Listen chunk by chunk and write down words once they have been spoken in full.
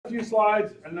few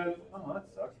slides, and then, oh, that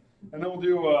sucks. And then we'll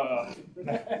do,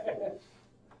 that's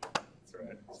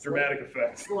right, it's dramatic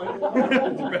effects.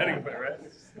 Dramatic effect, right?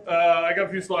 I got a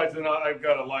few slides, and I've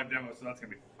got a live demo, so that's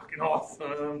going to be fucking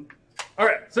awesome. All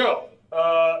right, so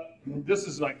this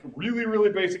is like really,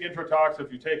 really basic intro talk. So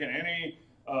if you've taken any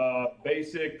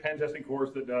basic pen testing course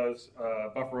that does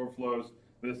buffer overflows,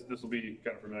 this will be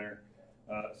kind of familiar.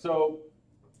 So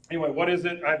anyway, what is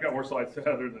it? I've got more slides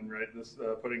other than this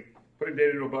putting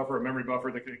data into a buffer, a memory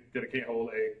buffer that it can't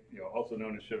hold a, also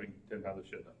known as shoving 10 pounds of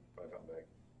shit in a 5-pound bag.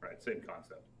 Right, same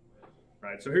concept.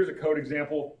 Right, so here's a code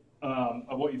example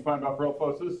of what you find buffer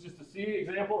overflow. So this is just a C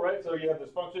example, right? So you have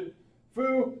this function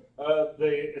foo.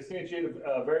 They instantiate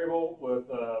a variable with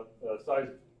size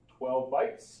 12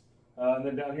 bytes, and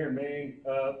then down here in main,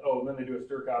 and then they do a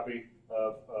stir copy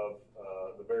of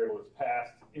the variable that's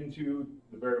passed into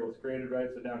the variable that's created, right?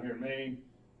 So down here in main,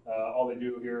 all they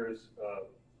do here is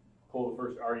pull the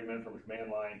first argument from a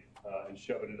command line and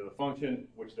shove it into the function,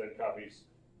 which then copies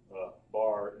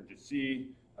bar into C.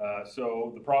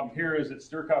 So the problem here is that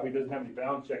stir copy doesn't have any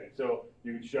bound checking. So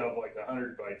you can shove like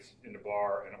 100 bytes into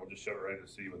bar and it will just shove it right into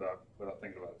C without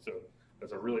thinking about it. So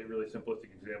that's a really, really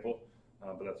simplistic example,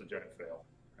 but that's a giant fail.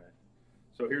 Right?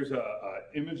 So here's a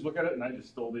image, look at it, and I just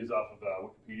stole these off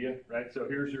of Wikipedia, right? So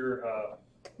here's your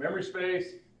memory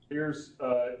space. Here's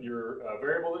your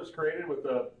variable that's created with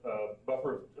a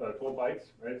buffer of 12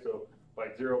 bytes, right? So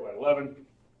byte 0 by 11.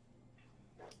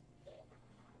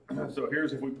 So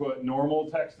here's if we put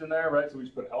normal text in there, right? So we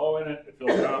just put hello in it, it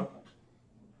fills it up,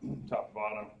 top to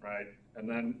bottom, right? And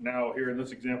then now here in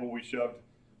this example, we shoved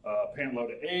pan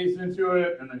load of A's into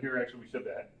it, and then here actually we shoved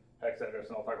a hex address,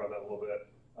 and I'll talk about that a little bit.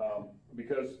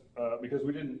 Because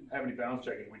we didn't have any bounds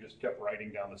checking, we just kept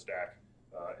writing down the stack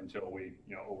until we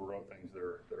overwrote things that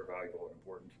are valuable and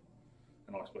important.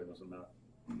 And I'll explain those in a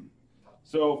minute.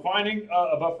 So finding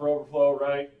a buffer overflow,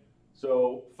 right?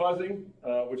 So fuzzing,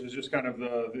 which is just kind of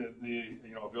the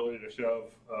ability to shove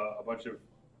a bunch of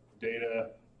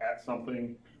data at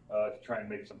something to try and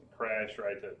make something crash,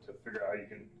 right? To figure out how you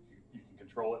can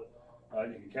control it.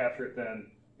 You can capture it then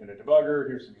in a debugger.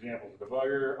 Here's some examples of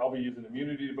debugger. I'll be using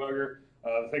Immunity Debugger.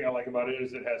 The thing I like about it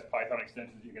is it has Python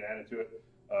extensions you can add into it.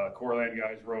 Corland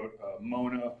guys wrote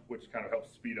Mona, which kind of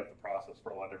helps speed up the process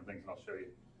for a lot of different things, and I'll show you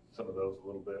some of those a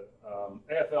little bit.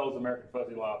 AFL is American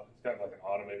Fuzzy Lop. It's kind of like an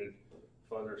automated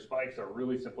fuzzer. Spikes are a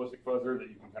really simplistic fuzzer that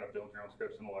you can kind of build your own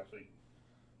scripts, and we'll actually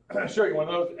show you one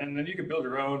of those. And then you can build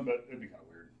your own, but it'd be kind of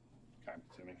weird, kind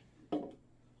of to me.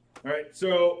 All right,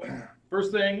 so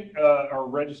first thing are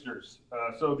registers.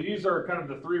 So these are kind of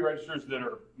the 3 registers that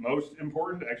are most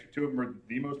important. Actually, 2 of them are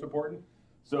the most important.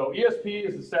 So ESP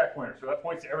is the stack pointer. So that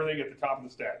points to everything at the top of the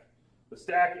stack. The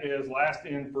stack is last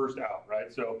in, first out,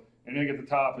 right? So anything at the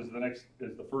top is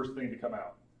the first thing to come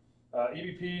out.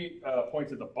 EBP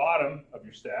points at the bottom of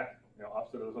your stack,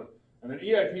 opposite of those ones. And then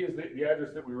EIP is the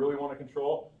address that we really want to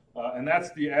control, and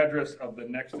that's the address of the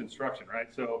next instruction,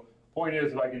 right? So point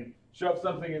is, if I can shove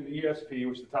something in the ESP,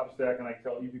 which is the top of the stack, and I can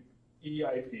tell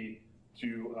EIP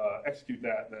to execute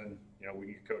that, then we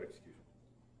can get code execution.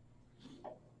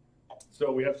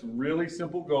 So we have some really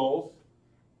simple goals.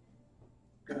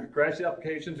 Crash the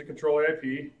application to control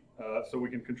EIP, so we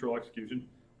can control execution.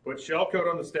 Put shell code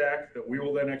on the stack that we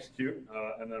will then execute,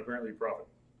 and then apparently profit.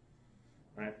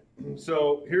 Right.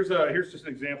 So here's just an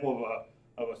example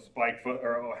of a spike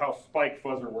or how spike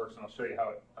fuzzer works, and I'll show you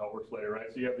how it works later.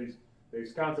 Right. So you have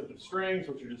these concept of strings,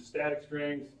 which are just static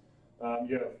strings.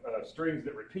 You have strings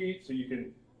that repeat, so you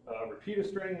can repeat a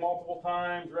string multiple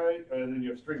times, right? And then you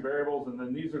have string variables, and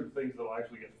then these are the things that will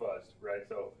actually get fuzzed, right?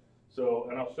 So,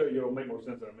 and I'll show you. It'll make more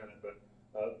sense in a minute, but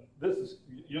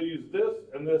you'll use this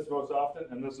and this most often,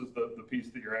 and this is the piece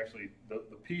that you're actually the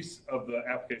piece of the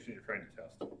application you're trying to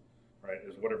test, right?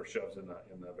 Is whatever shoves in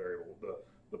the variable,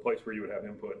 the place where you would have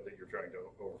input that you're trying to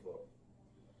overflow.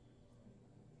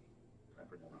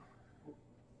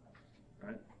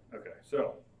 Right? Okay,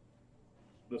 so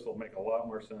this will make a lot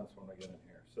more sense when I get in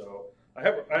here. So I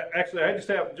just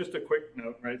have just a quick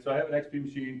note, right? So I have an XP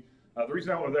machine. The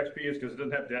reason I went with XP is because it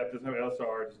doesn't have depth, doesn't have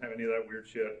LSR, doesn't have any of that weird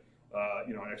shit.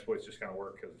 And exploits just kind of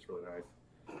work because it's really nice.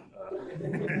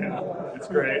 It's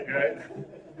great, right?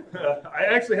 I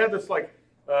actually had this like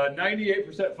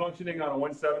 98% functioning on a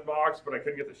 1.7 box, but I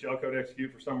couldn't get the shellcode to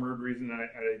execute for some weird reason.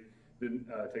 I didn't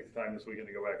take the time this weekend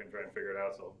to go back and try and figure it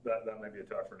out. So that may be a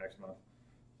talk for next month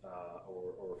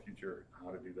or future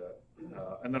how to do that.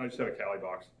 And then I just have a Kali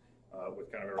box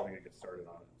with kind of everything that gets started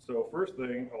on it. So first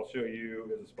thing I'll show you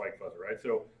is a spike fuzzer, right?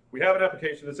 So we have an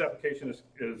application. This application is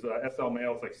SL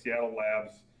Mail. It's like Seattle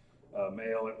Labs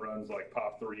Mail. It runs like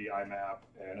POP3, IMAP,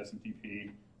 and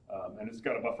SMTP. And it's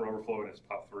got a buffer overflow in its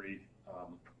POP3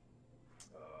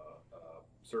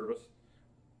 service,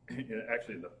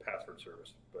 actually the password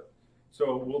service. But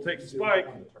so we'll take Spike.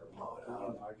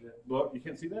 Well, you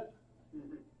can't see that?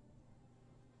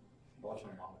 Watching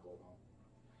a monocle.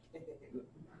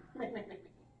 I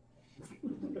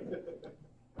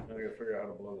gotta figure out how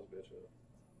to blow this bitch up.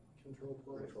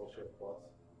 Control Shift Plus.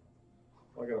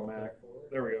 I got a Mac.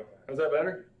 There we go. How's that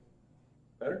better?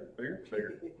 Better? Bigger?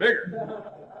 Bigger. Bigger!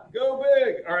 Go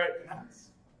big! All right.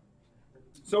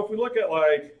 So if we look at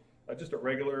like just a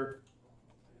regular,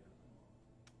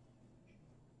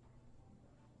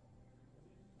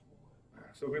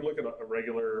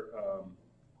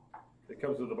 it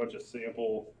comes with a bunch of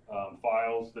sample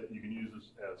files that you can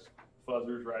use as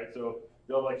fuzzers, right? So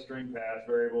you'll have like string pass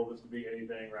variable, this could be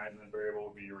anything, right? And then variable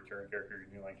would be your return character, your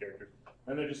new line character.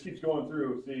 And it just keeps going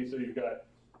through, see? So you've got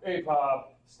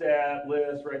apop, stat,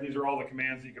 list, right? These are all the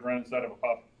commands that you can run inside of a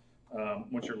pop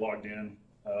once you're logged in.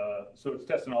 So it's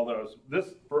testing all those.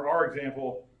 This, for our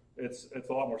example, it's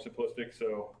a lot more simplistic.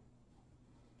 So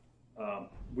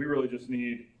we really just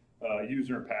need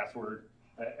user and password.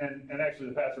 And actually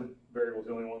the password variable is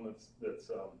the only one that's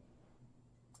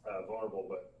vulnerable,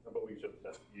 but we should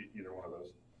test either one of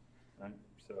those. Right?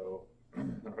 So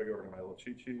if I go over to my little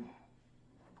cheat sheet,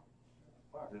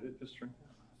 wow, did it just shrink?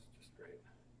 It's just great.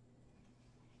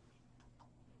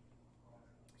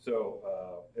 So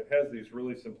it has these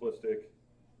really simplistic,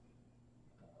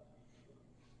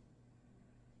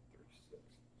 36.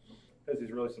 It has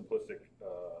these really simplistic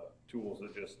tools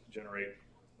that just generate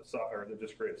a socket, or that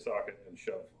just create a socket and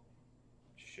shove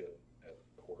shit at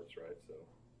ports, right? So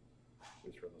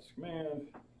let's run this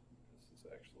command. This is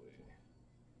actually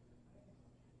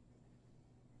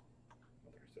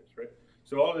 136, right?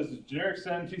 So all this is generic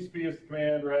send TCP is the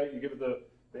command, right? You give it the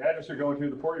address you're going to,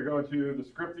 the port you're going to, the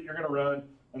script that you're going to run,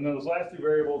 and then those last two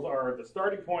variables are the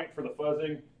starting point for the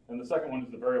fuzzing, and the second one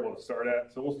is the variable to start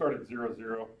at. So we'll start at 0,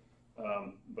 0,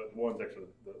 but one's actually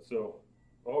so.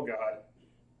 Oh God.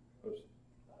 Oops.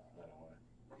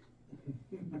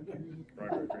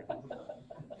 Right.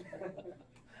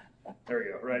 There we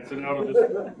go. Right. So now it'll just.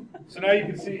 So now you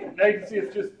can see. Now you can see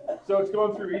it's just. So it's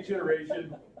going through each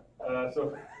iteration.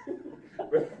 So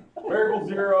variable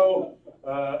 0,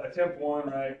 attempt 1,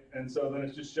 right? And so then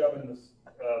it's just shoving this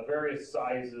various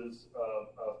sizes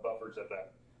of buffers at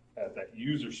that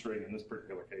user string in this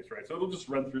particular case, right? So it'll just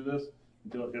run through this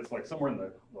until it gets like somewhere in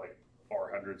the like far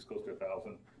hundreds, close to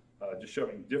 1,000. Just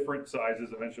shoving different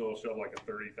sizes. Eventually it'll shove like a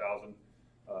 30,000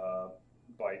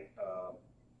 byte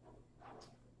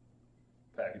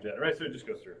package at it, right? So it just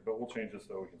goes through. But we'll change this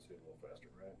so we can see it a little faster,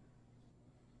 right?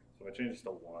 So I changed this to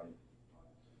 1.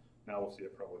 Now we'll see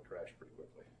it probably crash pretty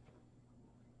quickly.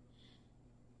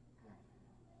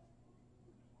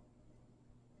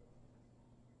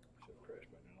 Should have crashed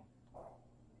by now.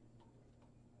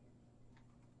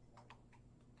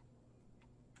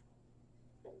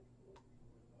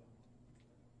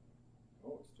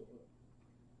 Oh, it's still up.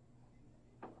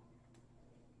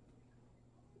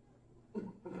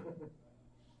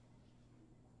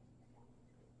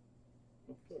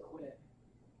 Quit.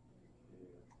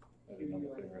 I did another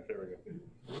thing right there. We go.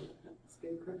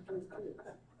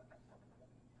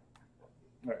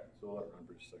 All right, so we'll let it run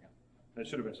for just a second. And it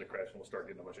should eventually crash, and we'll start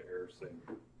getting a bunch of errors saying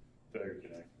failure to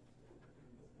connect.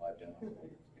 Live demo.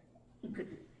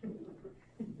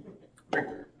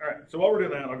 All right, so while we're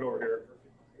doing that, I'll go over here.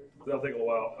 That'll take a little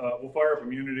while. We'll fire up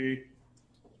immunity,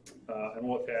 and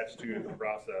we'll attach to the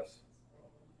process.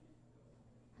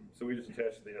 So we just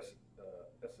attached to the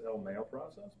SL mail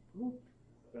process.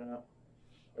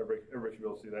 Everybody should be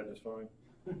able to see that just fine.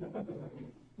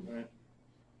 All right.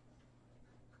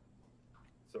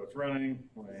 So it's running.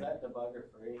 Is that debugger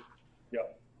free?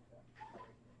 Yep.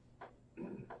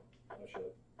 Oh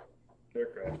shit. There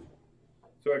it crashed.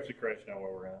 So it actually crashed now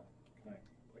where we're at. I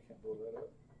can't blow that up.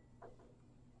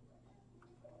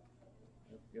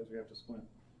 You guys are gonna have to squint.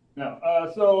 Now,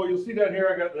 so you'll see down here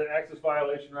I got the access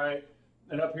violation, right?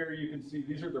 And up here you can see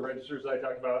these are the registers I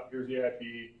talked about. Here's the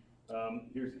IP,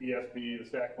 here's the ESP, the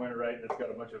stack pointer, right? And it's got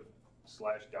a bunch of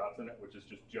slash dots in it, which is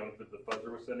just junk that the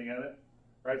fuzzer was sending at it,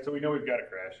 right? So we know we've got a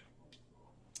crash.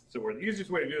 So where the easiest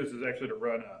way to do this is actually to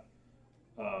run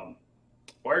a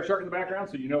Wireshark in the background,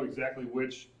 so you know exactly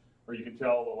which, or you can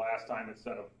tell the last time it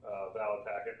sent a valid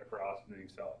packet across, and then you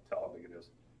can tell how big it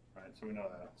is, right? So we know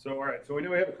that. So all right, so we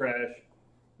know we have a crash.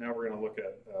 Now we're going to look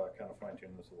at kind of fine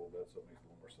tune this a little bit, so it makes a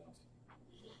little more sense.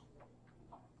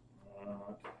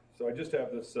 So I just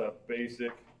have this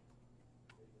basic.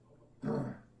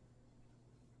 There,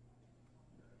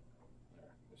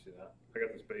 you see that? I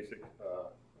got this basic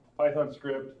Python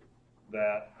script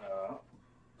that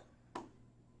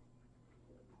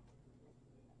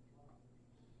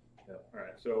Yeah. All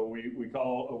right. So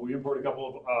we import a couple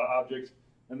of objects,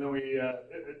 and then we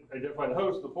identify the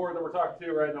host, the port that we're talking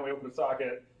to, right? And then we open the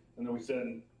socket, and then we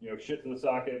send shit to the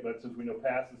socket. But since we know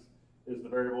pass is the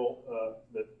variable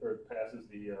pass is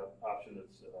the option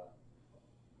that's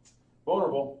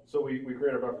vulnerable, so we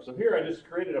create a buffer. So here I just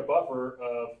created a buffer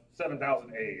of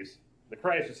 7,000 A's. The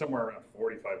crash is somewhere around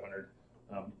 4,500,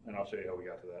 and I'll show you how we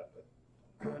got to that. But,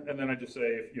 and then I just say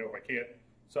if I can't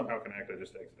somehow connect, I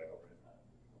just exit out. Right?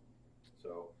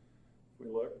 So if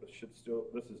we look, this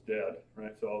is dead,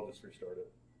 right? So I'll just restart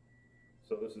it.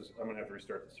 So I'm gonna have to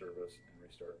restart the service and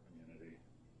restart Immunity.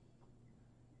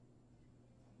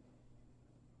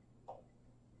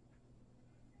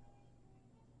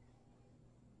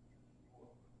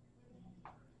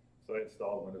 So I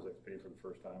installed Windows XP for the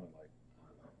first time in like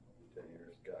 10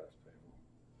 years. God, it's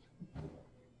painful.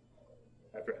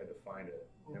 After I had to find it.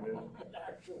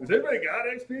 Has anybody got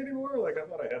XP anymore? Like I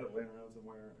thought I had it laying around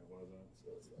somewhere, and it wasn't.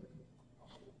 So it's like,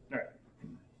 all right.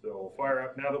 So we'll fire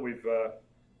up now that we've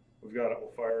got it.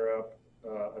 We'll fire up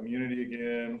Immunity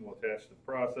again. We'll attach to the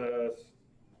process.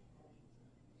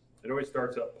 It always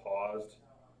starts up paused.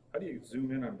 How do you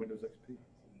zoom in on Windows XP?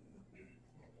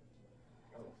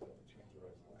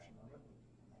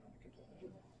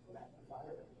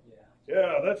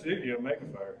 Yeah, that's it. You have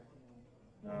magnifier.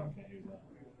 No, I can't use that.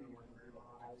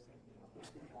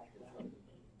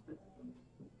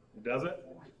 It doesn't?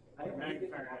 I think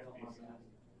magnifier has to be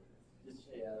just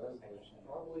resolution.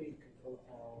 Probably control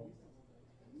panel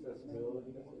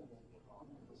accessibility.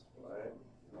 Display.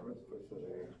 Let's push it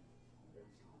here.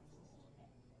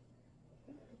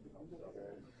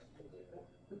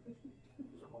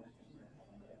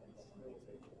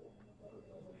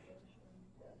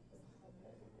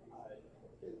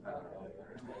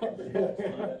 Did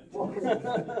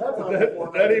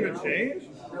that even change?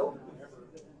 Nope.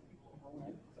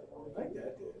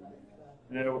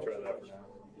 Yeah, we'll try that for now.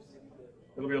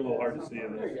 It'll be a little hard to see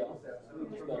in this.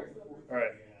 All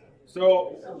right.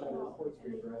 So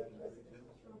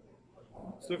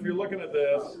if you're looking at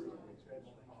this,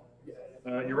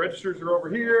 your registers are over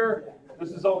here.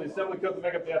 This is all the assembly code to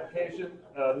make up the application.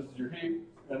 This is your heap,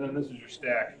 and then this is your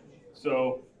stack.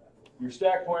 So your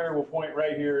stack pointer will point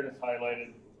right here, and it's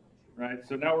highlighted. Right.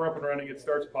 So now we're up and running. It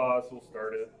starts pause. So we'll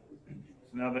start it.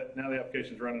 So now the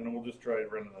application's running, and we'll just try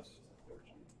running this.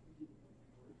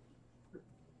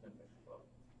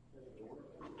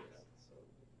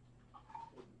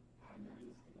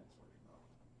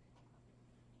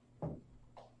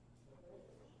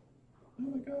 Oh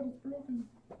my God, it's broken.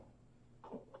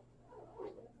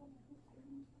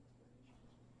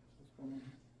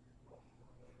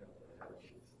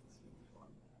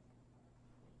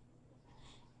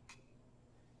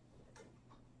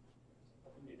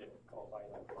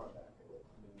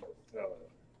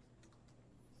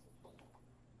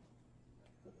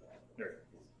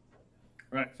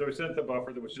 Right, so we sent the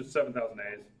buffer that was just 7,000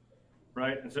 A's,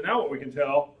 right? And so now what we can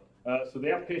tell, so the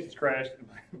application's crashed,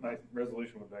 and my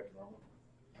resolution went back to normal.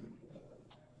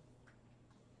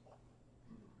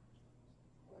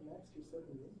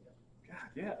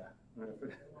 God, yeah. Well,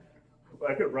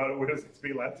 I could have brought a Windows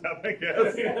XP laptop, I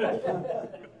guess.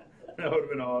 That would have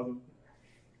been awesome.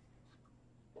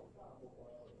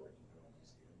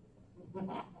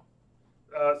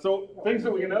 So things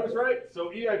that we can notice, right? So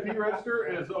EIP register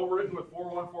is overwritten with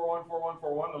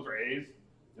 41414141. Those are A's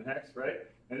in hex, right?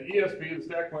 And ESP, the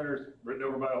stack pointer, is written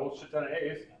over by a whole shit ton of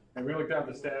A's. And we look down at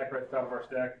the stack, right at the top of our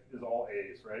stack is all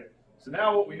A's, right? So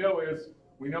now what we know is,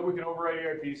 we know we can override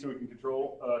EIP so we can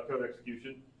control code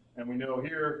execution. And we know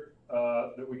here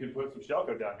that we can put some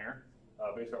shellcode down here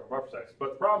based off our buffer size.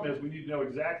 But the problem is we need to know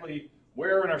exactly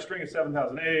where in our string of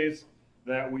 7,000 A's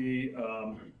that we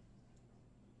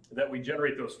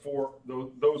generate those four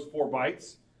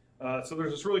bytes. So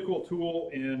there's this really cool tool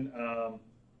in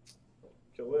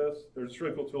kill this. There's this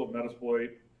really cool tool in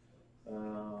Metasploit. I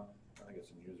think it's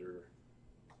in user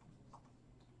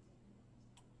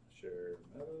shared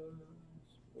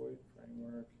Metasploit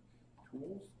framework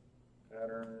tools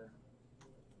pattern.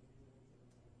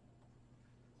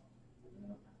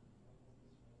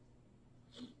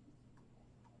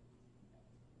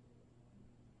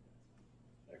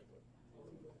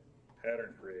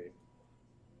 Pattern create.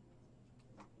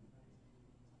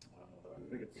 I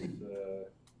think it's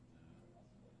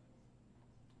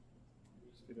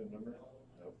student number.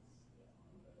 Nope.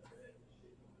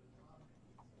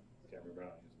 Can't remember how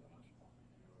to use that.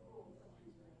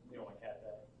 You don't want to cat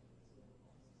that.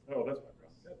 Oh, that's my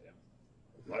problem. God damn it.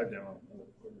 Live demo.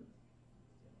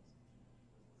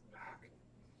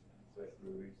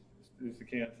 At least I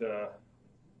can't.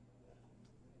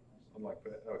 I'm like,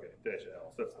 okay, dash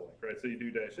L, so that's the link, right? So you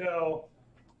do dash L,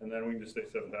 and then we can just say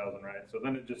 7,000, right? So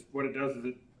then it just, what it does is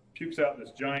it pukes out this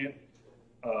giant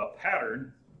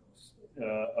pattern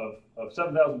of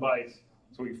 7,000 bytes.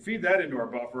 So we can feed that into our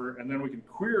buffer, and then we can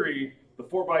query the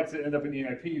 4 bytes that end up in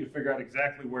EIP to figure out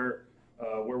exactly where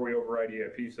we override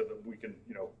EIP so that we can,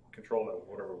 control that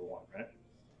whatever we want, right?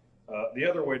 The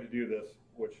other way to do this,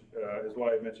 which is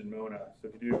why I mentioned Mona. So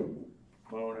if you do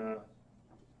Mona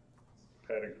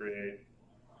pattern create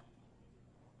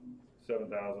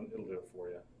 7,000, it'll do it for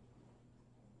you.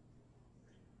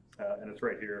 And it's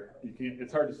right here. You can't.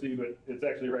 It's hard to see, but it's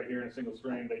actually right here in a single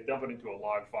string. They dump it into a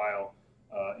log file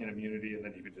in Immunity, and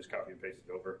then you can just copy and paste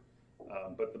it over.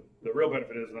 But the real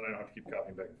benefit is then I don't have to keep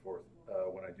copying back and forth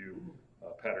when I do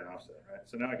pattern offset, right?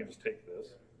 So now I can just take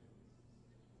this.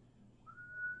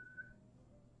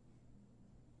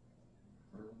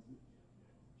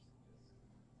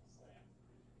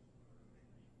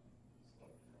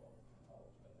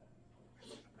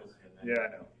 Yeah, I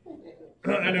know.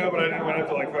 I know, but I didn't want to have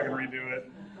to like fucking redo it.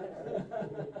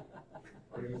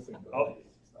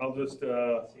 I'll just. See,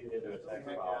 they do a text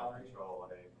file control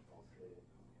A.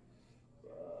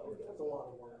 That's a lot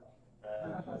of work.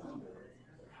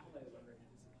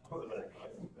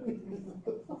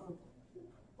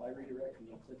 Why redirect when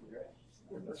you click the direct?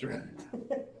 That's right.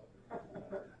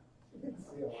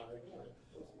 See a lot of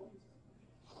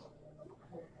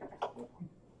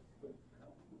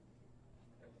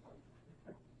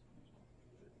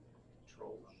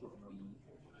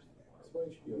That's why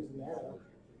you should be using that.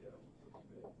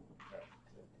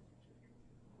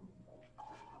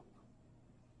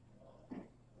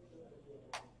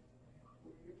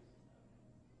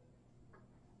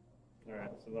 All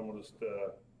right, so then we'll just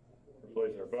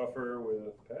replace our buffer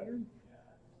with pattern.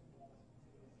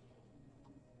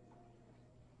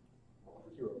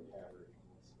 You wrote pattern.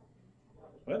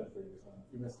 What?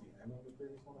 You missed the end of the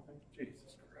previous one, I think.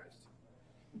 Jesus Christ.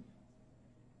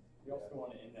 You also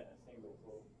want to end at a single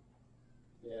quote.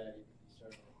 Yeah, you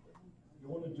start. You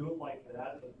want to do it like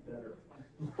that, but better.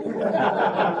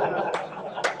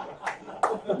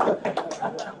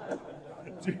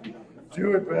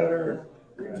 Do it better.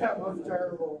 That was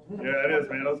terrible. Yeah, it is,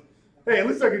 man. Hey, at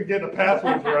least I could get the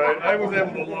passwords right. I was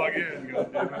able to log in.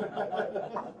 God damn it.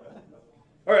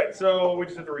 All right, so we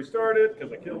just have to restart it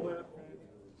because I killed it.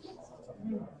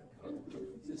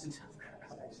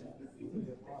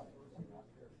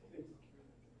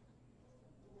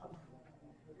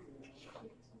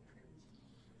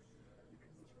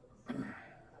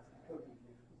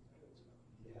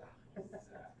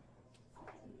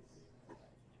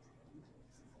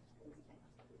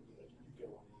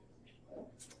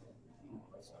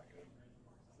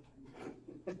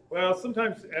 Well,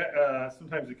 sometimes it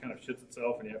kind of shits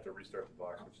itself and you have to restart the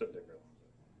box, which doesn't take very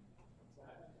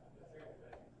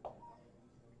long.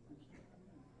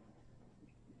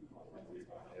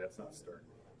 Yeah, it's not starting.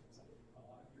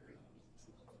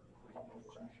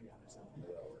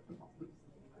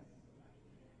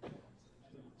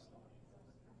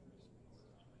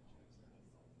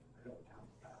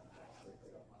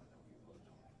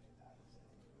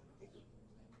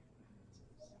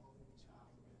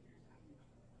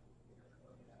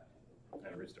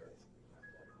 And restart.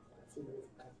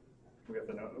 We have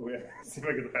to know. We have to see if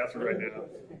I get the password right now.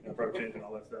 And probably changing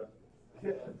all that stuff.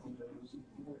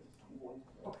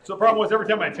 So the problem was every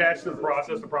time I attached to the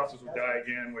process would die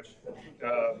again, which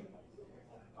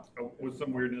was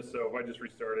some weirdness. So if I just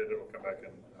restart it, it'll come back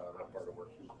and that part will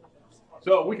work.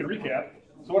 So we can recap.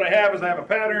 So what I have is I have a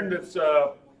pattern that's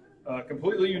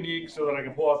completely unique, so that I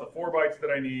can pull out the 4 bytes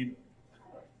that I need.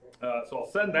 So I'll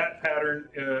send that pattern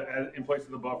in place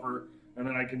of the buffer, and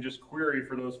then I can just query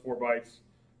for those 4 bytes,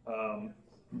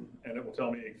 and it will tell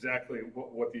me exactly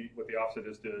what the offset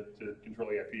is to control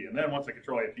EIP. And then once I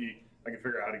control EIP, I can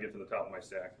figure out how to get to the top of my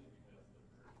stack.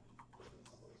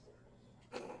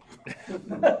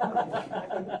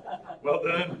 Well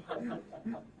done.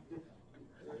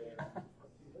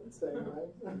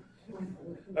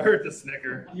 I heard the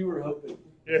snicker. You were hoping.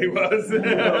 Yeah, he was. I've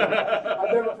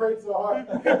never prayed so hard.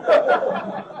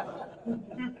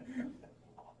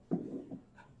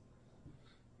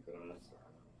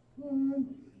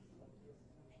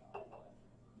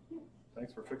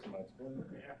 Thanks for fixing my exploit.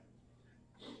 Yeah.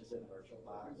 Is it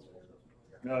VirtualBox or?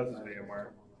 No, this is VMware.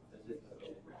 Is it?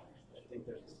 Okay. I think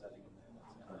there's a setting in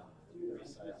there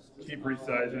that's resize. Keep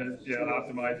resizing it, yeah, and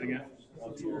optimizing it.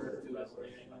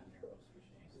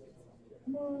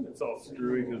 Come on, it's all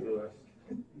screwy because of the.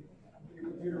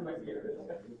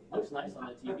 Looks nice on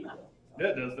the TV. Yeah,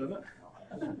 it does, doesn't it?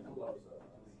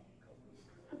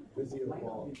 Busy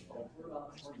evolving.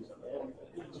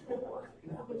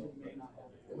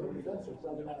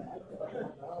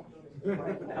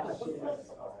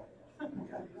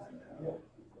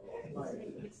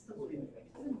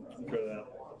 Try that.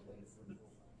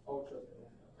 Oh,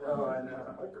 I know.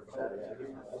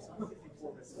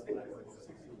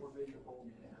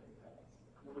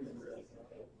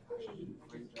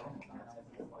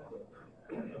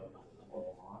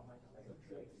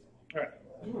 All right.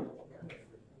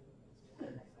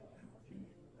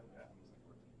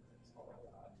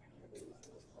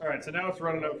 All right, so now it's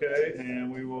running okay,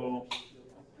 and we will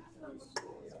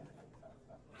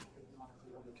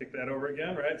kick that over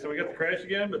again, right? So we got the crash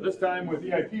again, but this time with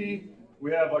EIP,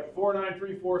 we have like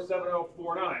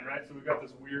 49347049, right? So we've got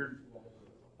this weird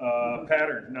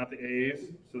pattern, not the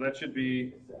A's. So that should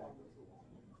be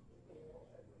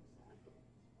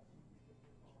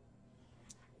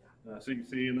so you can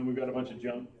see, and then we've got a bunch of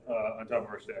junk on top of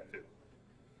our stack too.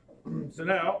 So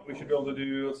now we should be able to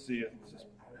do, let's see, it's just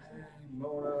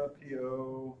Mona,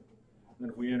 PO, and then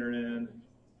if we enter in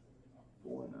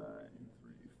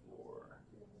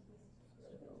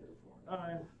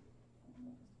 49347049.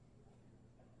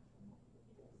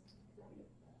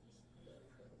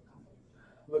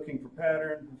 Looking for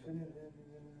pattern.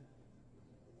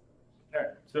 All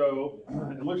right, so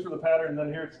it looks for the pattern, and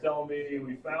then here it's telling me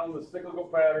we found the cyclical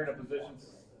pattern at position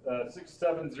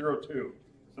 6702.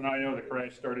 So now I know the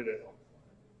crash started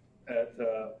at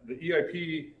the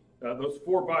EIP. Those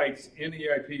 4 bytes in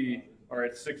EIP are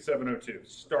at 6702.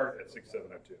 Start at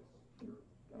 6702. I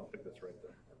don't think that's right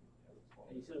there.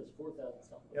 And you said it was 4,000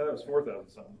 something. Yeah, that was 4,000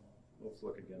 something. Let's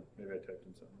look again. Maybe I typed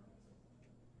in something.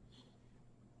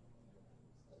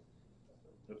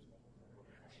 Oops.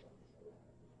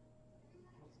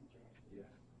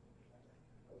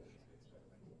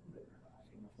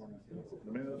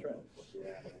 Maybe that's right.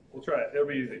 We'll try it. It'll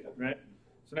be easy, right?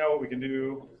 So now what we can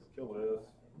do, kill this.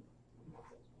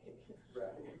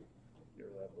 Get rid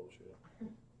of that bullshit.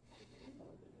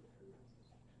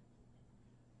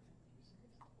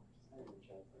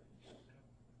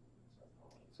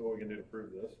 So what we can do to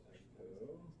prove this.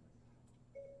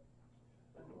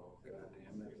 Oh, God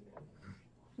damn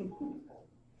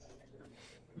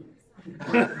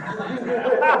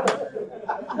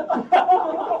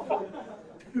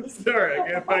it. Sorry, I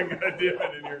can't find God damn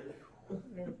it in here.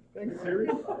 Thanks, Siri.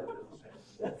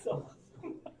 That's awesome.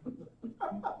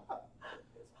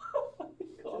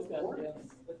 Oh, God damn.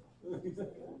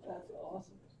 That's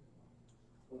awesome.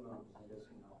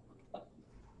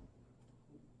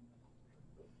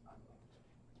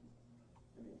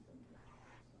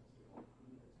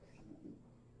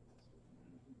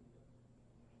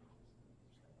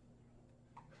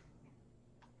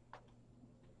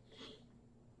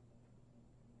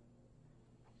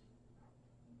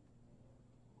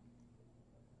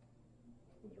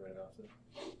 Right offset.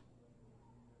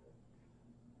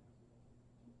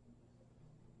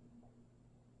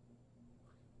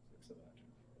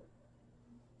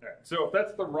 All right, so if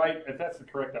that's the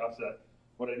correct offset,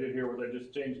 what I did here was I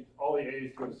just changed all the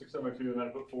A's to go to 6702, and then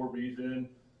I put 4 B's in,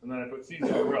 and then I put C's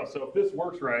everywhere else. So if this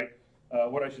works right,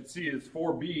 what I should see is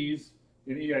 4 B's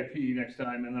in EIP next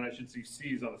time, and then I should see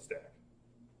C's on the stack.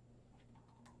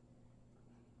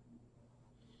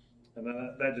 And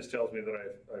then that just tells me that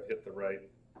I've hit the right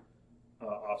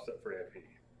offset for EIP.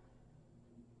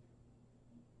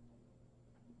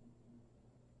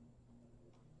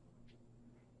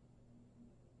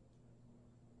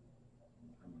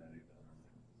 I'm gonna do that.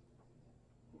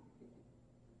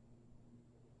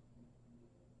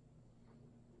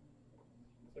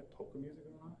 Is there polka music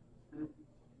going on?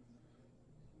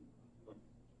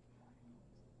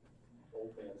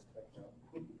 Old man's techno.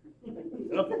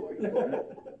 Something like that, right?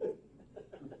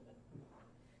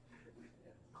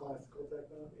 Classical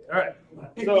techno. All right,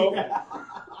 so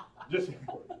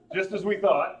just as we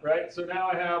thought, right? So now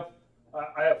I have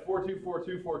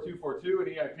 42424242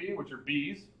 in EIP, which are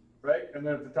B's, right? And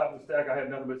then at the top of the stack, I had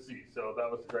nothing but C's. So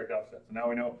that was the correct offset. So now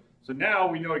we know. So now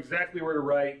we know exactly where to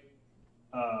write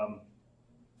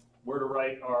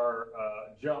our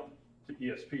jump to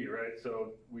ESP, right?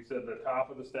 So we said the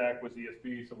top of the stack was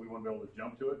ESP, so we want to be able to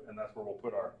jump to it, and that's where we'll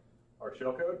put our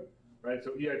shellcode. Right,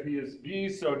 so EIP is B.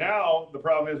 So now the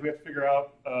problem is we have to figure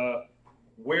out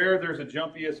where there's a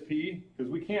jump ESP,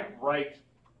 because we can't write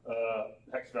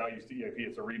hex values to EIP.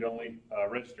 It's a read-only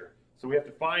register. So we have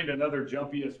to find another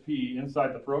jump ESP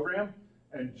inside the program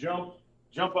and jump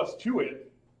us to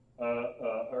it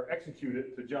or execute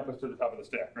it to jump us to the top of the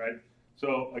stack. Right.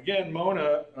 So again,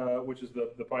 Mona, which is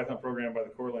the Python program by the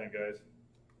Corland guys,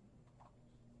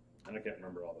 and I can't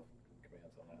remember all the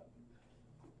commands on that.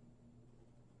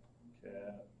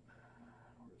 Cat.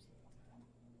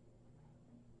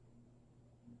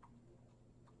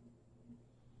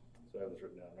 So I have this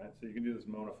written down, right? So you can do this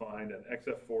Mona find, and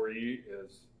XF4E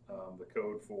is the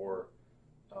code for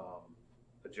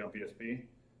a jump ESP.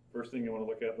 First thing you want to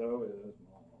look at though is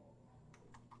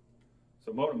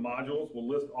so Mona modules will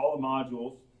list all the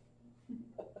modules,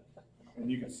 and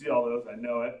you can see all those. I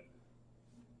know it.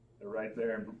 They're right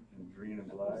there in green and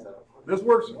black. This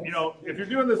works, you know, if you're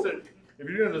doing this at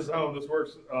home, this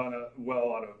works on a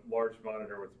large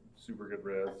monitor with super good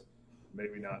res.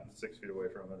 Maybe not 6 feet away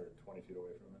from it or 20 feet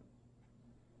away from it.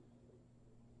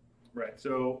 Right,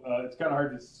 so it's kind of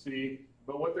hard to see,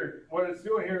 but what it's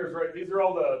doing here is, right, these are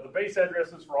all the base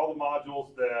addresses for all the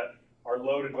modules that are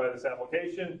loaded by this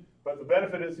application. But the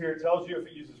benefit is here, it tells you if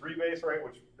it uses rebase, right,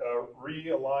 which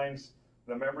realigns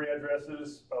the memory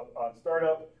addresses on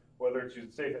startup, whether it's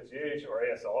using SafeSGH or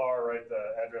ASLR, right,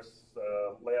 the address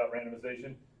layout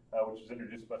randomization, which is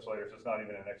introduced much later, so it's not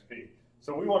even in XP.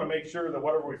 So we want to make sure that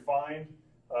whatever we find,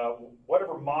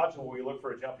 whatever module we look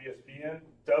for a jump ESP in,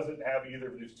 doesn't have either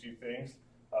of these two things.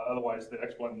 Otherwise, the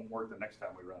exploit won't work the next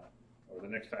time we run it, or the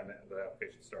next time the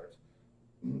application starts.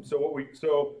 So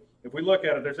if we look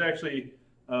at it, there's actually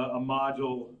a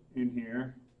module in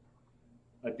here,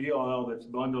 a DLL that's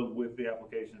bundled with the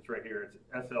application. It's right here. It's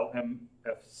slmfc.dll.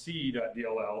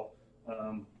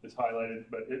 It's highlighted,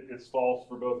 but it's false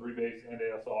for both rebase and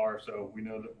ASLR, so we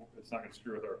know that it's not going to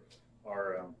screw with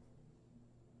our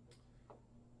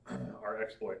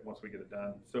exploit once we get it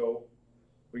done. So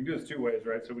we can do this two ways,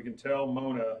 right? So we can tell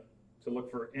Mona to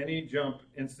look for any jump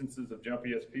instances of jump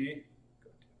ESP.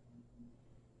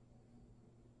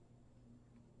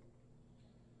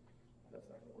 That's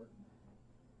not going to work.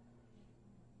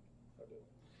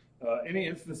 Any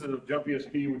instances of jump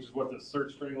ESP, which is what the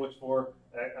search string looks for,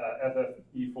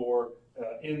 FFE4,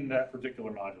 in that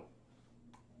particular module.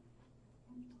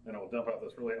 And it will dump out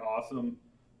this really awesome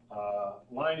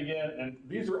line again. And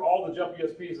these are all the jump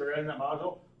ESPs that are in that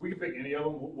module. We can pick any of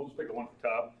them. We'll just pick the one at the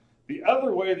top. The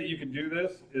other way that you can do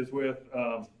this is with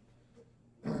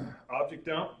object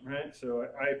dump, right? So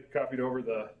I copied over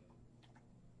the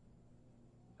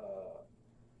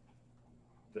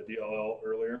DLL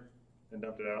earlier and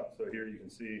dumped it out. So here you can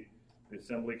see the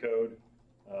assembly code.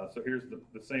 So here's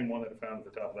the same one that I found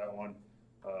at the top of that one,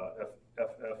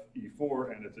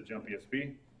 FFE4, and it's a jump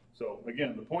ESP. So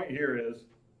again, the point here is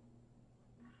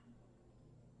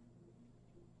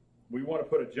we want to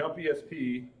put a jump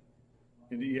ESP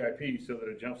into EIP so that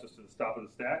it jumps us to the top of the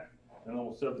stack, and then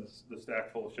we'll set the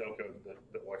stack full of shellcode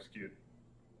that will execute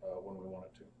when we want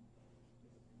it to.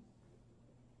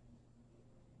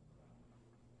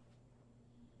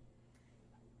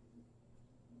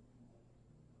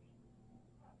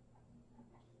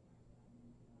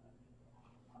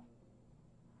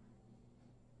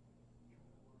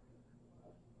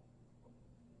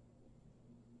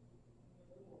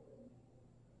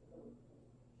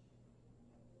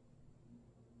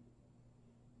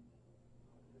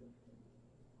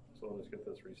 So we'll just get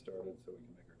this restarted so we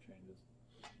can make our changes.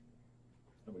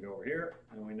 Then we go over here,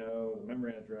 and we know the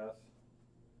memory address.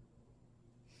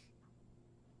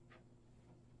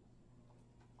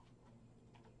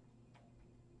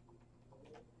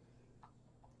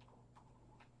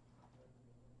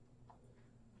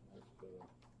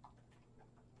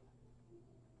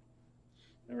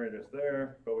 Memory address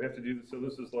there, but we have to do this. So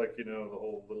this is like, you know, the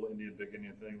whole little Indian, big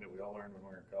Indian thing that we all learned when we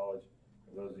were in college.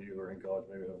 For those of you who are in college,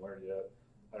 maybe haven't learned it yet.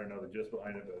 I don't know the gist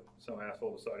behind it, but some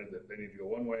asshole decided that they need to go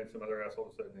one way, and some other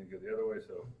asshole decided they need to go the other way.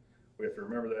 So we have to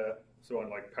remember that. So on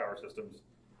like power systems,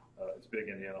 it's big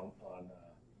Indian. On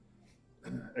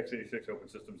x86 open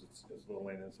systems, it's little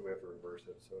Indian, so we have to reverse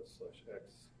it. So it's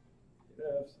 /x/f/x.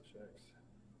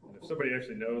 And if somebody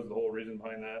actually knows the whole reason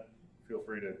behind that, feel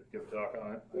free to give a talk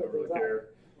on it. I don't really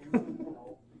care.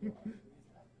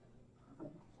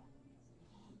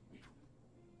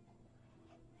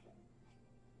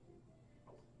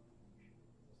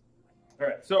 All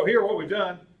right, so here what we've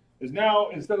done is now,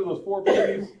 instead of those 4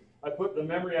 P's, I put the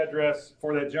memory address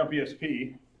for that jump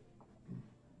ESP.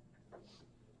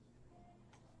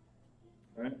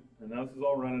 All right, and now this is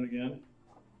all running again.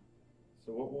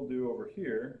 So what we'll do over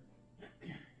here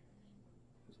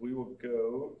is we will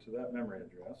go to that memory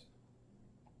address.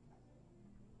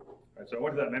 All right, so I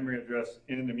went to that memory address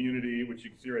in immunity, which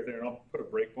you can see right there, and I'll put a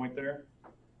breakpoint there.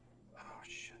 Oh,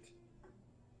 shit.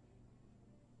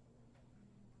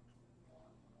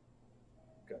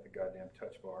 Got the goddamn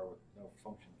touch bar with no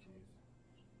function keys.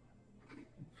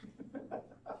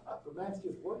 The Macs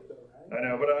just work though, right? I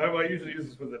know, but I usually use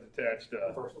this with a detached.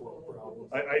 First world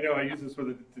problems. I know I use this with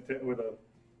a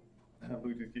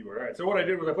Bluetooth keyboard. All right, so what I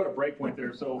did was I put a breakpoint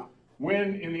there. So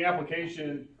when in the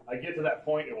application I get to that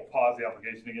point, it will pause the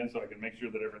application again, so I can make sure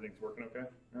that everything's working okay.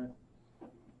 All right.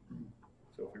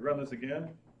 we run this again.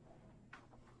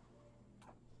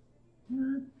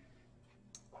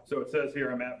 So it says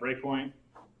here I'm at breakpoint,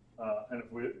 and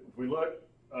if we look,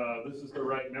 this is the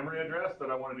right memory address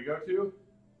that I wanted to go to.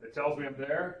 It tells me I'm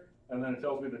there, and then it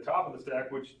tells me the top of the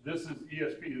stack, which this is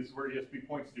ESP. This is where ESP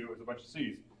points to, is a bunch of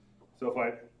C's. So if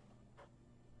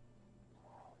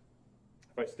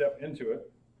I step into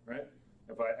it, right?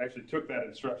 If I actually took that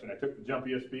instruction, I took the jump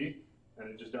ESP, and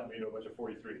it just dumped me to a bunch of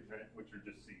 43s, right? Which are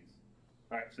just C's.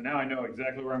 All right, so now I know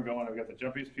exactly where I'm going. I've got the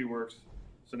jump ESP works.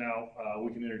 So now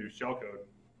we can introduce shellcode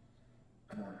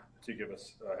to give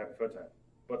us happy fun time.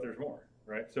 But there's more,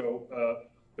 right? So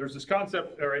there's this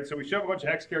concept, all right, so we shove a bunch of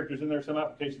hex characters in there. Some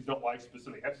applications don't like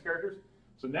specific hex characters.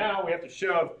 So now we have to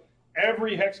shove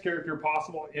every hex character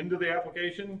possible into the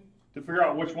application to figure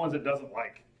out which ones it doesn't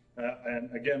like.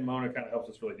 And again, Mona kind of helps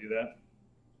us really do that.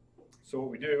 So what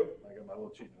we do, I got my little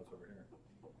cheat notes over here.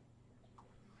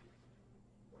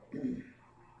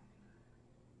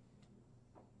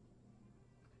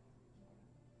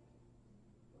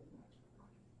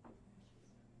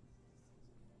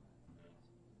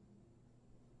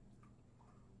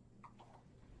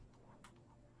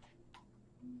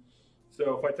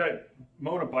 So if I type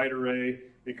Mona byte array,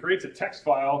 it creates a text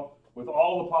file with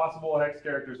all the possible hex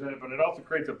characters in it, but it also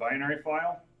creates a binary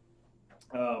file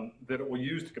that it will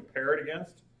use to compare it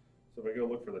against. So if I go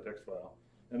look for the text file,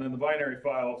 and then the binary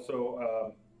file,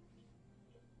 so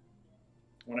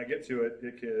when I get to it,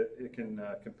 it can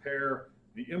compare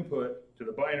the input to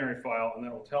the binary file, and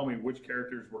then it will tell me which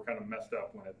characters were kind of messed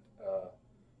up when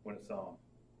it saw them.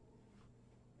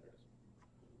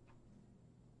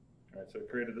 All right, so it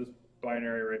created this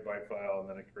binary array byte file, and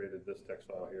then it created this text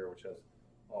file here, which has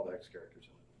all the hex characters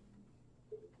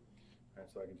in it. All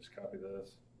right, so I can just copy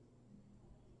this.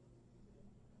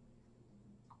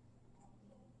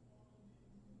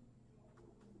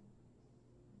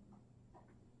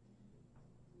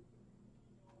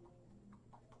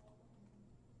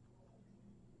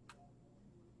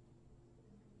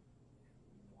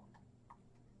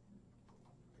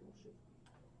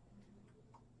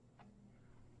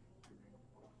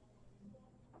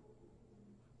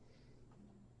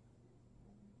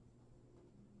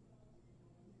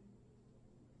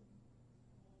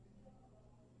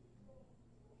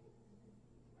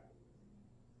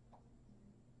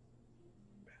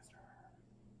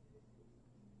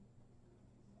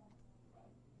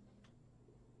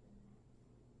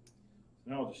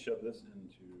 Now I'll just shove this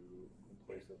into the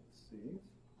place of the C's.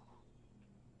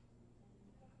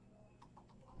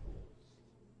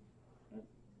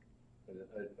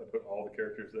 Okay. I put all the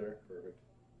characters there. Perfect.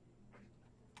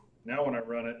 Now when I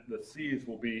run it, the C's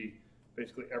will be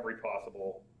basically every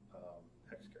possible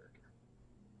hex character.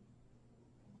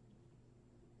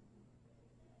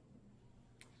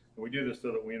 And we do this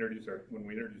so that when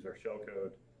we introduce our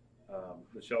shellcode,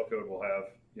 the shellcode will have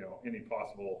any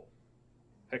possible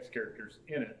hex characters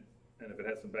in it, and if it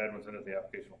has some bad ones in it, the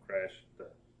application will crash.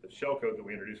 The shellcode that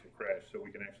we introduce will crash, so we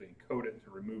can actually encode it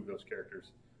to remove those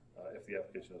characters if the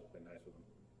application doesn't play nice with them.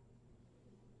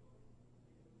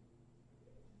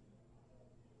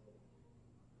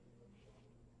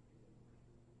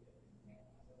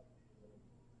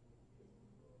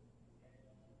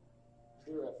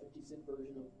 Is there a 50-cent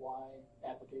version of why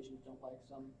applications don't like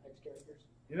some hex characters?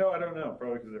 I don't know.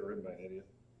 Probably because they were written by an idiot.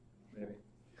 Maybe.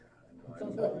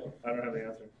 Sounds about right. I don't have the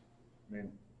answer. I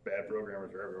mean, bad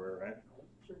programmers are everywhere, right?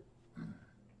 Sure.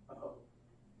 All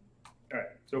right,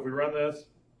 so if we run this,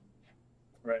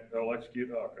 right, it'll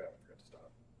execute. Oh, crap, I forgot to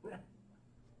stop.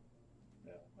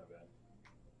 Yeah, my bad.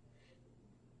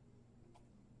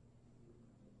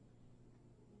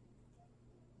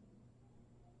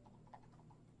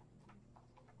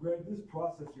 Greg, this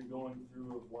process you're going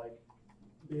through of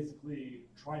basically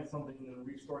trying something and then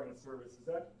restarting the service, is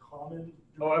that common?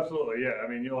 Oh, absolutely, yeah. I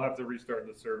mean, you'll have to restart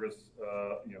the service,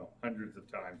 hundreds of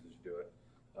times as you do it.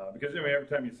 Because every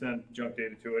time you send junk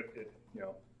data to it, it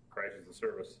crashes the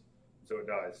service, so it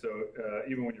dies. So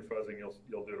even when you're fuzzing,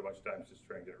 you'll do it a bunch of times just to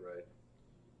try and get it right.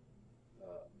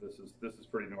 This is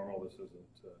pretty normal. This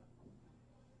isn't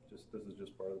this is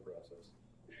just part of the process.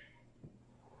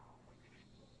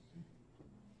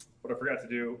 What I forgot to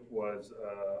do was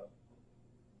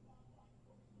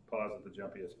pause at the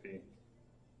jump ESP.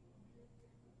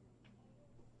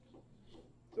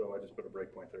 So I just put a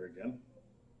breakpoint there again.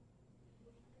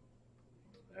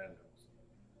 And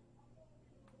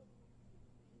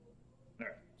all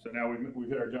right, so now we've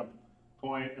hit our jump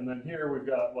point, and then here we've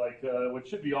got what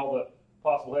should be all the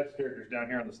possible hex characters down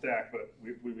here on the stack, but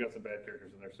we've got some bad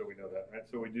characters in there, so we know that, right?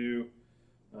 So we do,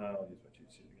 I'll use my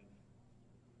cheat sheet again.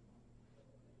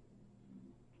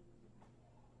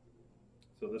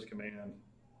 So this command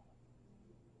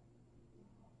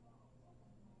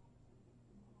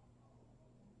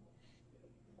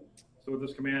So what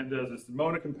this command does is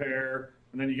Mona compare,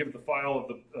 and then you give it the file of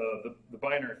the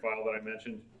binary file that I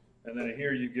mentioned, and then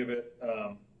here you give it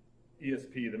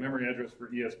ESP, the memory address for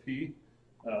ESP.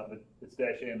 It's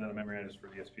dash A and then a memory address for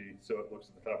ESP, so it looks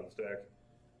at the top of the stack.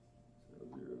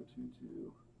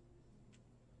 0022.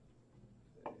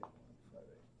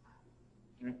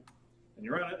 Okay. And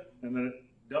you run it, and then it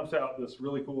dumps out this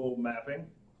really cool mapping.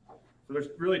 So there's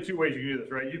really two ways you can do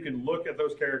this, right? You can look at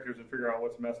those characters and figure out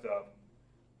what's messed up,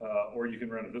 or you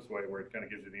can run it this way where it kind of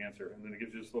gives you the answer, and then it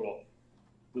gives you this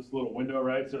little window,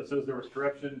 right? So it says there was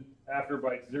corruption after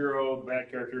byte 0. The bad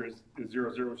character is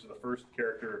 00, which is the first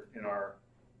character in our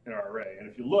array. And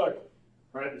if you look,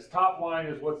 right, this top line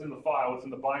is what's in the file, what's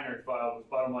in the binary file. This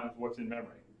bottom line is what's in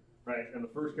memory, right? And the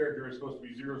first character is supposed to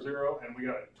be 00, and we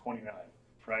got a 29,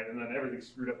 right? And then everything's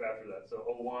screwed up after that. So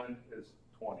 01 is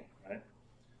 20, right?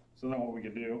 So then what we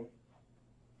can do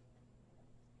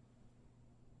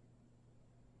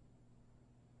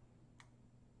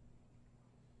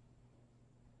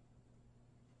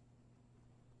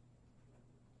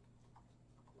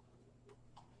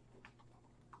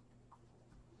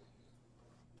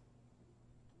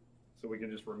so we can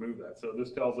just remove that. So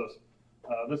this tells us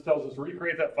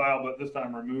recreate that file, but this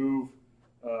time remove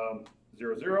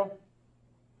 00.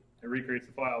 It recreates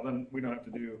the file. Then we don't have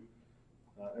to do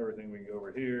everything. We can go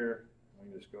over here.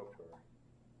 We can just go up to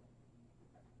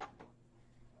our.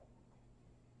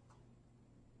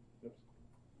 Oops.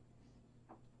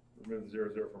 Remove the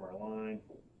 00 from our line,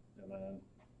 and then.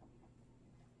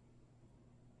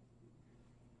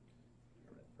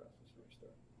 Process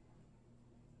restart.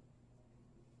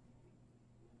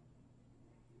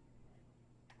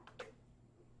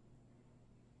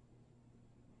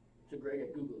 So Greg,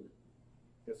 I Googled it.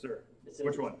 Yes, sir. It said,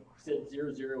 Which one? It said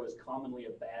 00 is commonly a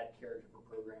bad character for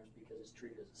programs because it's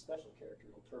treated as a special character.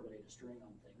 It'll terminate a string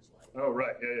on things like. Oh,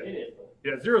 right. Yeah, It yeah. is, but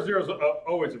Yeah, 00 is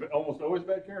almost always a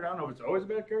bad character. I don't know if it's always a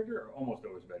bad character or almost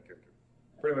always a bad character.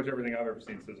 Pretty much everything I've ever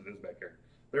seen says it is a bad character.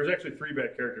 There's actually 3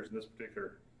 bad characters in this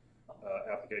particular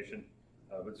application,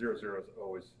 but 00 is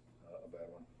always a bad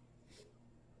one.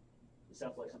 it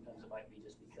sounds like sometimes it might be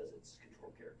just because it's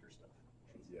control character stuff.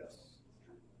 Yes,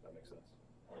 that makes sense.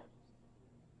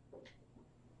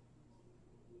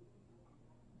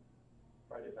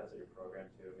 Probably depends on your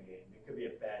program too. I mean, it could be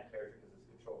a bad character because it's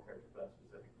a control character for that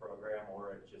specific program,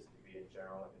 or it just could be in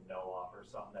general like a no-op or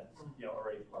something that's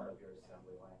already part of your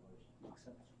assembly language. Makes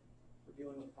sense. We're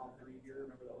dealing with concrete here,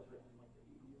 remember that was written in like the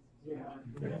 80s? Yeah.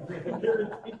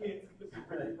 It's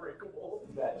pretty breakable.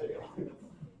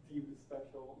 Deemed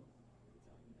special.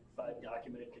 5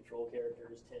 documented control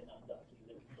characters, 10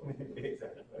 undocumented control characters.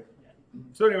 Exactly. Yeah.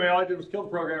 So anyway, all I did was kill the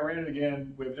program, ran it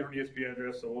again. We have a different ESP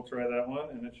address, so we'll try that one,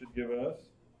 and it should give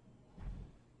us.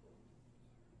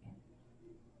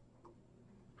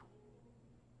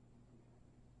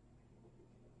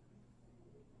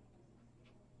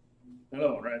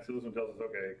 Another one, right? So this one tells us,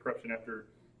 okay, corruption after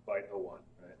byte 01,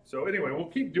 right? So anyway,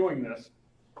 we'll keep doing this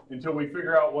until we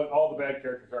figure out what all the bad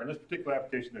characters are. In this particular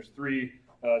application, there's 3,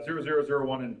 00,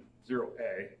 01, and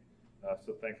 0A.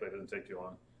 So thankfully it doesn't take too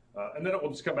long. And then it will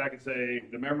just come back and say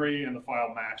the memory and the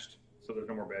file matched, so there's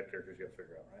no more bad characters you have to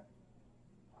figure out, right?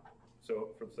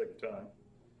 So for the sake of time,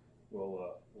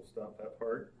 we'll stop that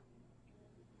part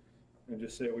and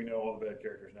just say we know all the bad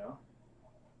characters now.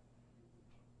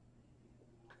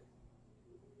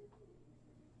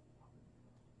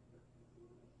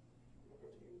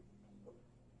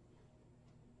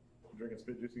 Drinking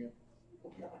spit juice again?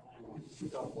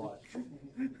 Don't watch.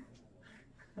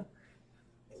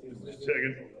 Just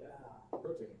checking.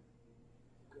 Protein.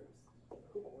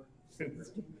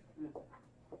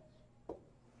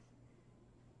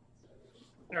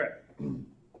 All right.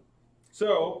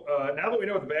 So now that we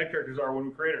know what the bad characters are, when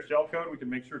we create our shell code, we can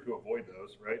make sure to avoid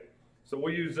those, right? So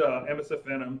we'll use MSF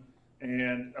Venom,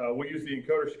 and we'll use the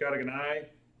encoder Shikataganai,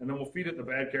 and then we'll feed it the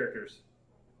bad characters.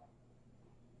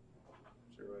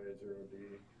 0A,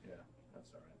 0D, yeah,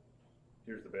 that's all right.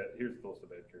 Here's the list of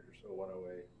bad characters. 01,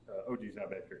 08. OG is not a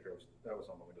bad character. That was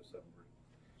on the Windows 7 version.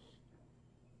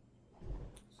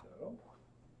 So.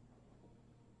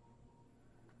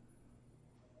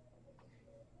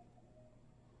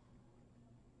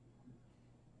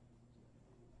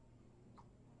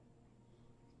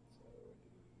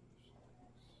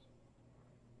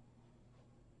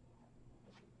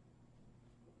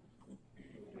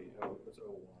 It's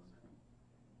 01.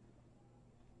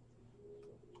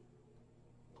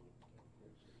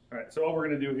 All right, so all we're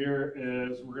going to do here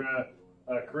is we're going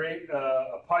to create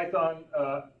a Python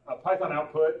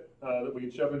output that we can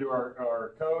shove into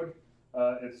our code.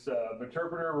 It's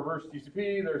interpreter, reverse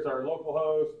TCP. There's our local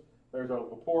host. There's our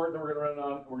local port that we're gonna run it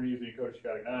on. We're gonna use the encoder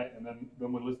static night, and then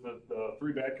we list the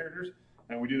 3 bad characters,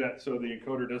 and we do that so the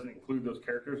encoder doesn't include those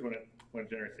characters when it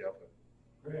generates the output.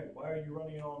 Grant, why are you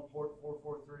running it on port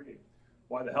 443?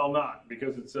 Why the hell not?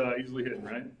 Because it's easily hidden,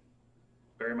 right?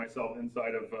 Bury myself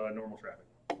inside of normal traffic.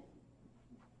 And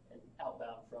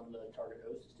outbound from the target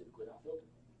host is typically not filtered.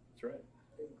 That's right.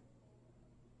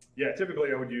 Yeah,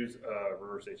 typically I would use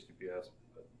reverse HTTPS.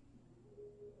 But,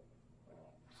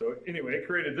 so anyway, it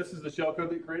created. This is the shell code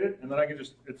that it created, and then I can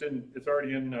just it's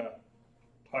already in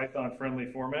Python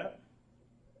friendly format.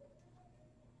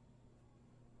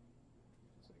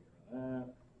 So that.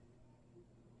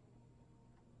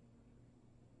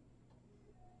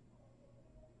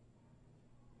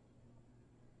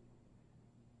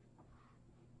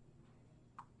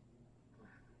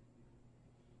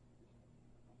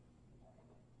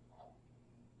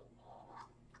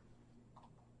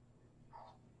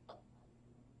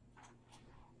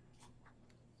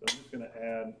 So I'm just going to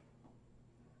add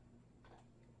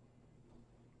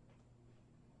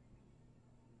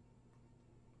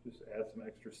some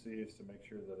extra C's to make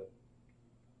sure that it,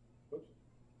 whoops,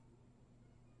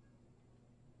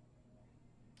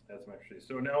 add some extra C's.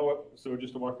 So now, so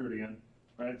just to walk through it again,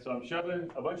 right? So I'm shoving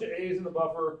a bunch of A's in the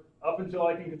buffer up until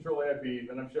I can control AIP.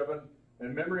 Then I'm shoving a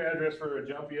memory address for a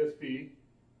jump ESP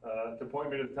to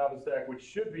point me to the top of the stack, which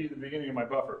should be the beginning of my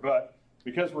buffer. But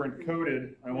because we're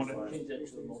encoded, I want to. Change that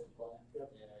to a multiply.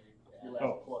 Yep. Yeah, you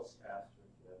add plus.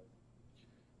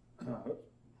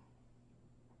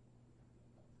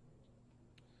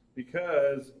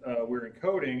 Because we're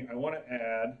encoding, I want to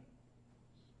add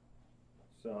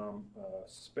some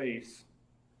space.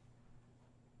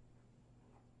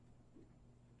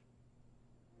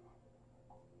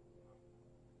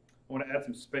 I want to add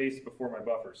some space before my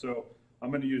buffer. So I'm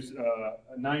going to use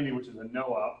 90, which is a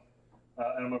no-op,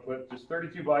 and I'm going to put just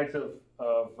 32 bytes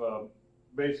of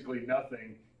basically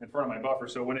nothing in front of my buffer.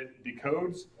 So when it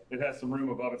decodes, it has some room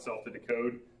above itself to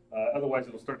decode. Otherwise,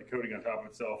 it'll start decoding on top of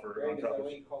itself or Greg, on is top that of.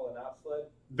 what you call a NOP sled?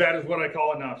 That is what I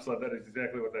call a NOP sled. That is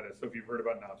exactly what that is. So if you've heard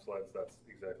about NOP sleds, that's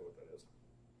exactly what that is.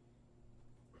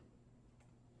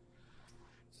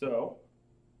 So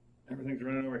everything's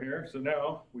running over here. So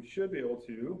now we should be able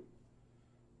to.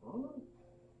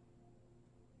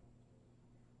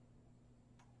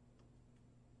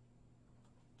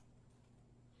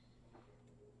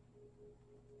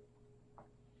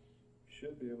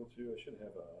 Should be able to. I should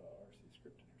have a RC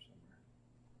script in here somewhere.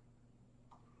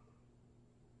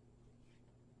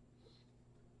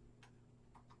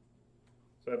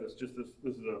 So I have this.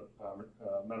 This is a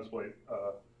Metasploit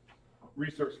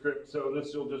resource script. So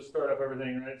this will just start up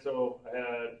everything, right? So I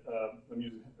had I'm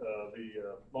using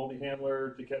the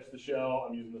multi-handler to catch the shell.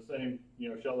 I'm using the same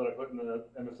shell that I put in the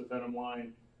MSFNM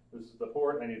line. This is the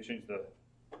port. I need to change the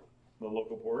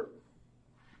local port.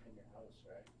 In your house,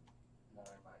 right? No,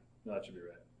 never mind. No, that should be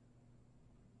right.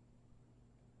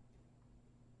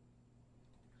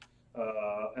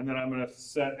 And then I'm going to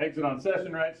set exit on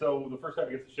session, right? So the first time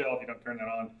it gets the shell, if you don't turn that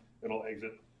on, it'll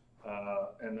exit.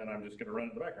 And then I'm just going to run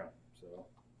it in the background. So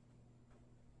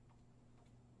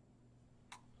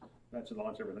that should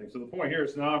launch everything. So the point here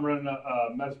is now I'm running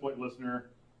a Metasploit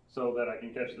listener so that I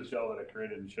can catch the shell that I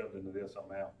created and shoved into this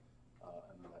somehow.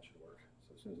 And then that should work.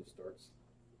 So as soon as it starts,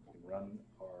 we can run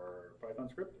our Python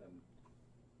script.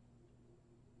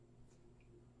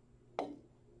 And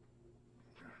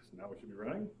so now we should be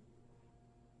running.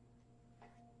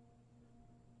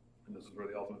 And this is where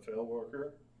the ultimate fail will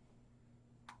occur.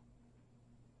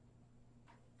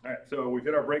 All right, so we've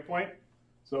hit our breakpoint.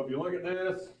 So if you look at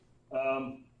this,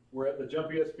 we're at the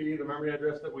jump ESP, the memory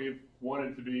address that we've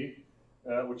wanted to be,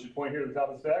 which should point here to the top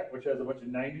of the stack, which has a bunch of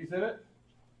 90s in it,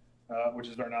 which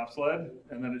is our NOP sled,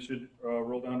 and then it should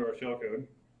roll down to our shellcode.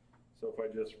 So if I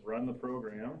just run the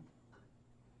program,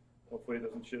 hopefully it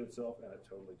doesn't shit itself, and it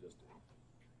totally just did.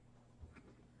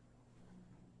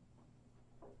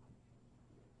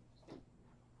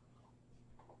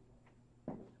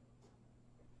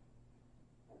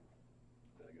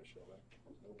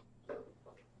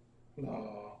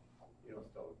 No. You don't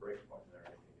still have a breakpoint in there, I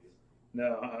think. No,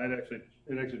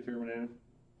 it actually terminated.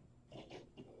 I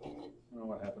don't know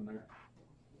what happened there.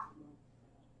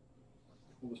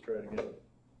 We'll just try it again.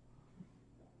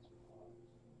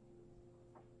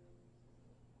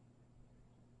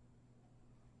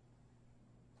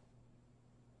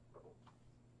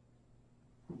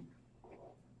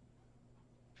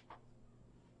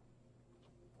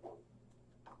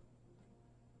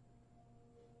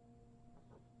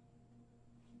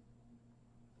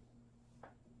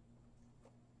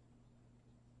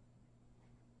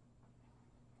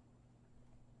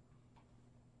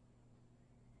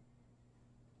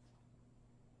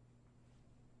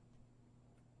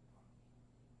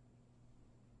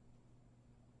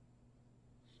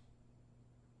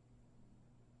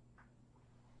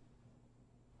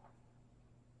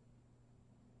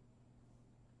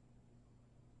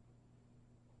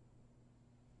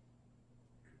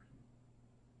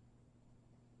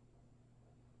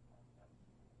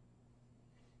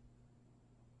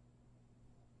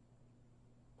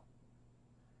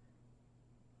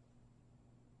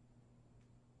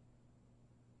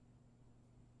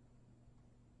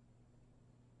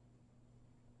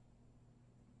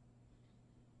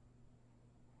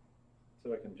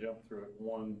 so I can jump through it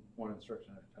one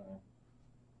instruction at a time.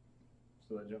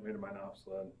 So that jumped me to my NOP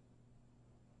sled.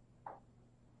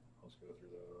 Let's go through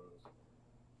those.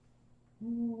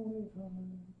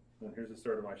 And here's the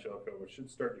start of my shell code, which should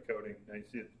start decoding. Now you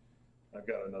see it, I've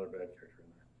got another bad character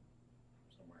in there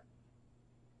somewhere.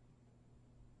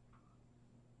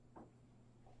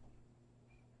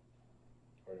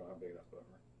 Or I don't have big enough buffer.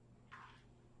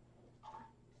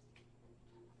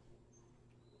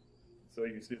 So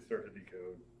you can see it start to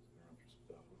decode.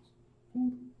 Right,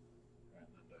 and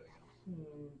then die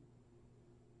again.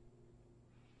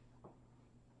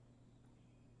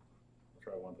 I'll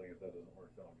try one thing. If that doesn't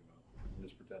work, then I'll give up. And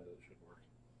just pretend that it should work.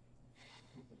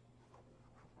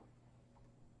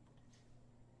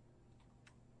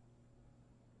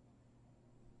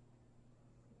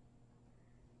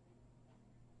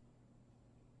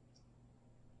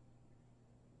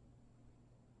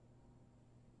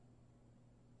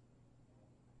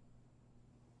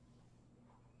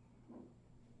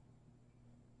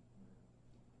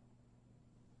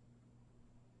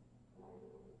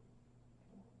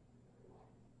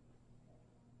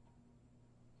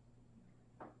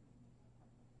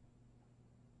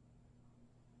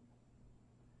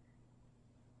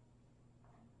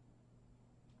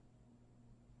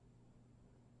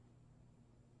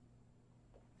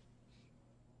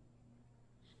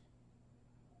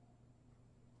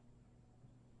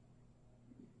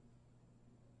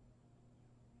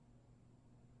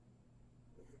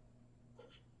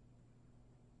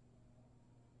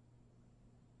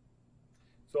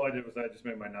 So all I did was I just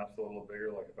made my knops a little bigger,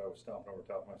 like if I was stomping over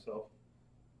top of myself.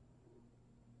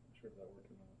 Not sure if that worked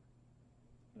or not.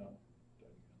 No.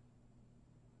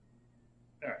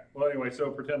 All right. Well, anyway,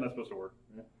 so pretend that's supposed to work.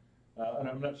 Yeah. And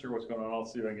I'm not sure what's going on. I'll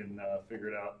see if I can figure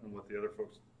it out and let the other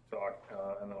folks talk.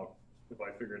 And then if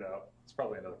I figure it out, it's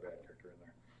probably another bad character in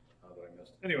there that I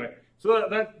missed. Anyway, so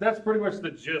that's pretty much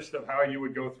the gist of how you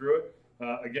would go through it.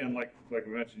 Again, like we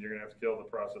mentioned, you're going to have to kill the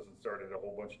process and start it a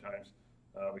whole bunch of times.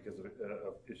 Because of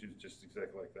issues just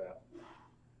exactly like that.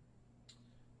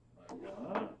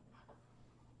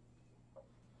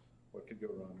 What could go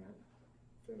wrong here?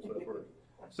 Famous last word.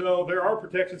 So there are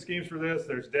protection schemes for this.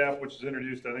 There's DEF, which is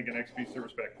introduced, I think, in XP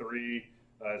Service Pack 3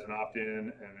 as an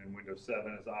opt-in, and in Windows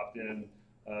 7 as opt-in.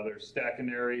 There's stack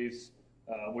canaries,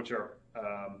 which are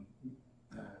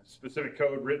specific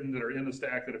code written that are in the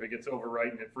stack that if it gets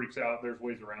overwritten, it freaks out. There's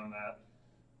ways around that.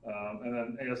 And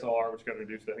then ASLR, which got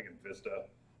introduced, I think, in Vista,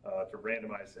 to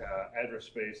randomize address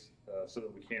space so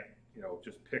that we can't,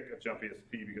 just pick a jump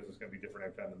ESP because it's going to be different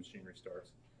every time the machine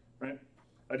restarts, right?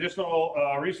 Additional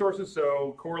resources.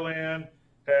 So Corlan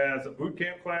has a boot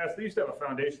camp class. They used to have a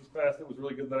foundations class that was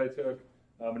really good that I took,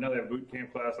 but now they have a boot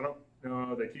camp class. I don't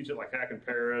know. They teach it like Hack in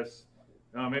Paris,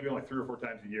 maybe only 3 or 4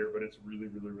 times a year, but it's really,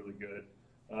 really, really good.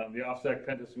 The OffSec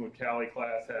pen testing with Kali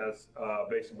class has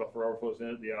basic buffer overflows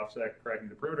in it. The OffSec cracking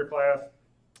the perimeter class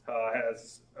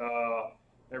has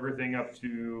everything up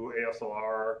to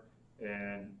ASLR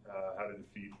and how to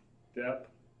defeat DEP.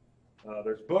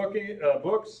 There's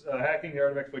books. Hacking the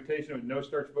Art of Exploitation with No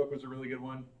Starch book was a really good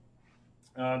one.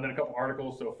 And then a couple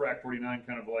articles. So Frac 49,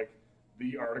 kind of like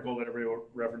the article that everybody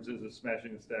references is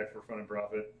Smashing the Stack for Fun and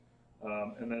Profit.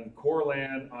 And then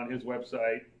Corlan on his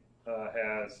website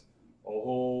has a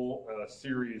whole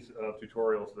series of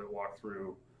tutorials that walk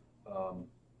through how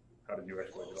to do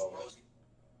exploit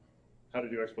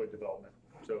development.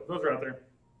 So those are out there.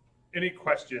 Any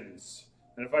questions?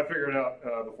 And if I figure it out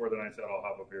before the night's out, I'll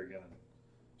hop up here again and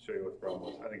show you what the problem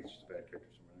was. I think it's just a bad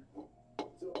character somewhere there.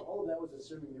 So all of that was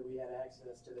assuming that we had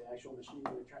access to the actual machine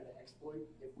we were trying to exploit.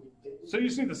 If we didn't, So you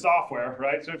just need the software,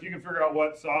 right? So if you can figure out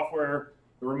what software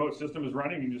the remote system is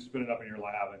running, you can just spin it up in your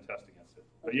lab and test against it.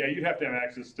 But yeah, you'd have to have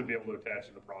access to be able to attach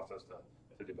to the process to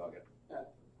debug it. So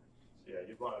yeah,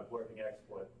 you'd want a working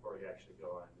exploit before you actually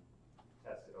go and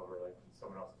test it over like in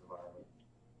someone else's environment.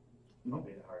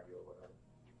 Being hard to do or whatever.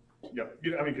 Yeah,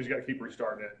 I mean, because you got to keep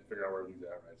restarting it to figure out where everything's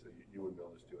at, right? So you wouldn't be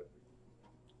able to just do it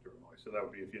remotely. So that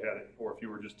would be if you had it, or if you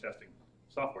were just testing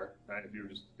software, right? If you were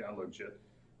just downloading shit.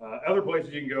 Other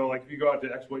places you can go, like if you go out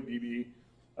to exploit DB,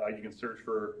 you can search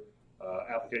for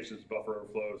applications, buffer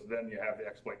overflows. Then you have the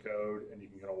exploit code, and you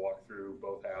can kind of walk through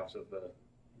both halves of the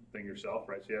thing yourself,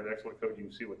 right? So you have the exploit code, you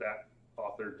can see what that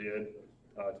author did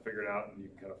to figure it out, and you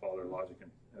can kind of follow their logic, and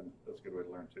that's a good way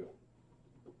to learn too.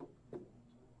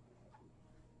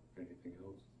 Anything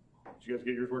else? Did you guys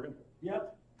get yours working?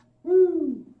 Yep.